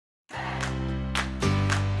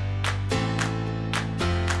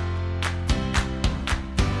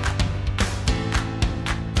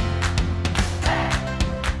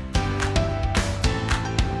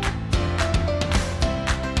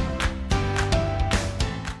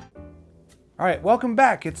All right, welcome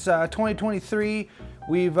back. It's 2023.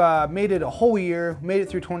 We've made it a whole year, made it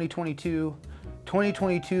through 2022.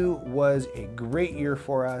 2022 was a great year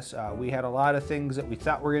for us. We had a lot of things that we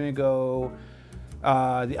thought were gonna go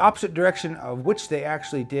the opposite direction of which they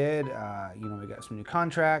actually did. We got some new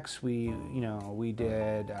contracts. We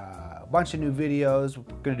did a bunch of new videos. We're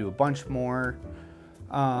gonna do a bunch more.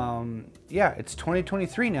 Yeah, it's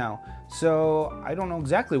 2023 now, so I don't know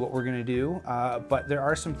exactly what we're gonna do, but there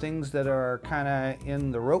are some things that are kind of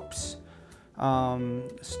in the ropes.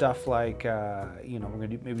 Stuff like, we're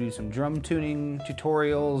gonna maybe do some drum tuning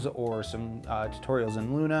tutorials or some tutorials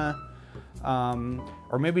in Luna,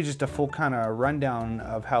 or maybe just a full kind of rundown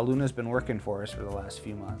of how Luna's been working for us for the last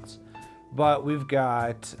few months. But we've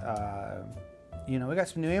got, we got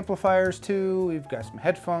some new amplifiers too. We've got some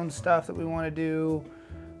headphone stuff that we want to do.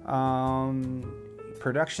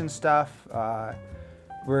 Production stuff.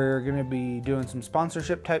 We're going to be doing some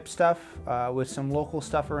sponsorship type stuff with some local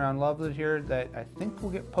stuff around Loveland here that I think will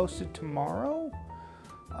get posted tomorrow.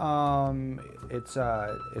 It's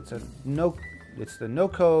the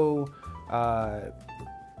NOCO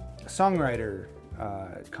songwriter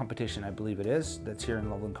competition, I believe it is. That's here in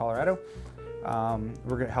Loveland, Colorado.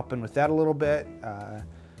 We're going to help in with that a little bit.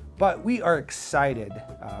 But we are excited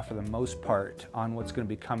for the most part on what's going to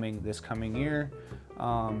be coming this coming year.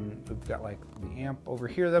 We've got like the amp over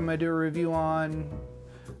here that I'm going to do a review on.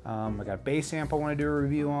 I got a bass amp I want to do a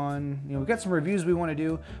review on. We've got some reviews we want to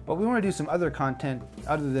do, but we want to do some other content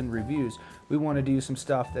other than reviews. We want to do some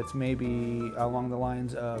stuff that's maybe along the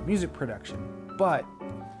lines of music production. But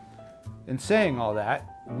in saying all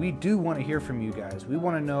that, we do want to hear from you guys. We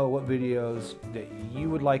want to know what videos that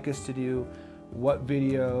you would like us to do, what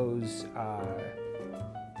videos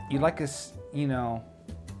you'd like us,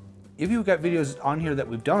 if you've got videos on here that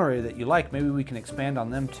we've done already that you like, maybe we can expand on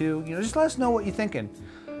them too. Just let us know what you're thinking,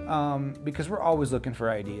 because we're always looking for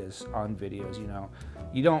ideas on videos.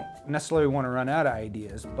 You don't necessarily want to run out of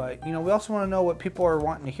ideas, but we also want to know what people are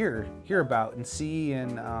wanting to hear about and see.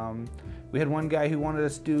 And we had one guy who wanted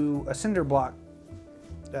us to do a cinder block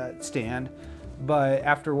stand, but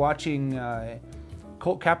after watching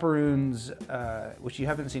Colt Caparoon's, which you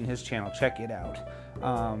haven't seen his channel, check it out.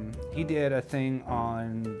 He did a thing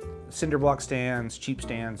on cinder block stands, cheap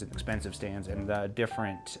stands, and expensive stands, and the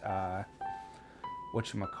different, what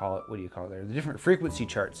do you call it there? The different frequency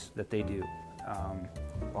charts that they do.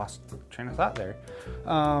 Lost train of thought there.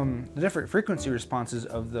 The different frequency responses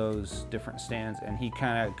of those different stands, and he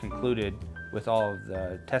kind of concluded with all of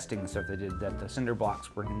the testing and stuff they did that the cinder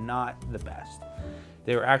blocks were not the best.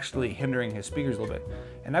 They were actually hindering his speakers a little bit.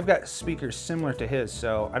 And I've got speakers similar to his,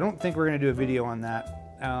 so I don't think we're gonna do a video on that.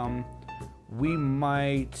 We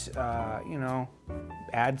might,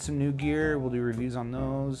 add some new gear. We'll do reviews on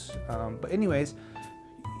those. But anyways,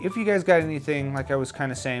 if you guys got anything, like I was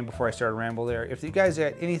kind of saying before I started ramble there, if you guys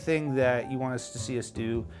got anything that you want us to see us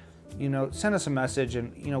do, send us a message,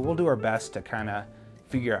 and we'll do our best to kind of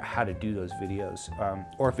figure out how to do those videos.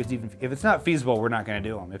 Or if it's not feasible, we're not gonna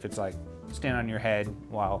do them. If it's like stand on your head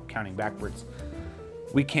while counting backwards,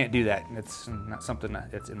 we can't do that. It's not something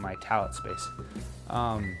that's in my talent space.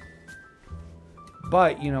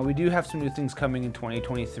 But we do have some new things coming in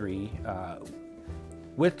 2023.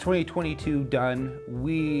 With 2022 done,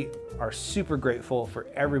 we are super grateful for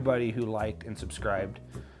everybody who liked and subscribed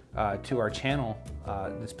to our channel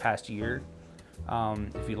this past year.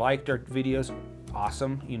 If you liked our videos,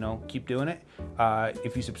 awesome, keep doing it.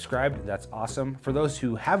 If you subscribed, that's awesome. For those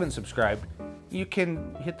who haven't subscribed, you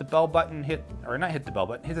can hit the bell button, hit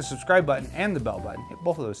the subscribe button and the bell button, hit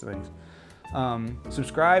both of those things.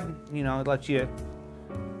 Subscribe, it lets you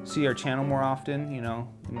see our channel more often, in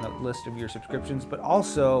the list of your subscriptions, but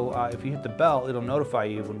also if you hit the bell, it'll notify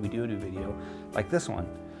you when we do a new video like this one.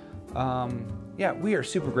 Yeah, we are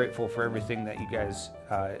super grateful for everything that you guys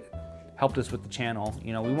helped us with the channel.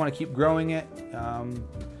 We want to keep growing it.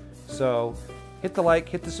 So hit the like,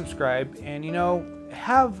 hit the subscribe, and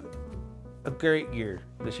have a great year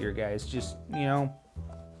this year, guys. Just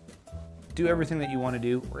do everything that you want to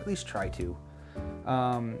do, or at least try to.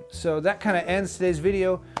 So that kind of ends today's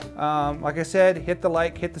video. Like I said, hit the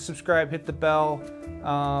like, hit the subscribe, hit the bell.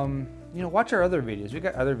 Watch our other videos. We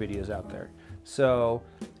got other videos out there. So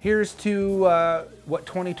here's to what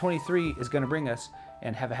 2023 is going to bring us,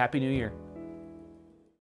 and have a happy new year.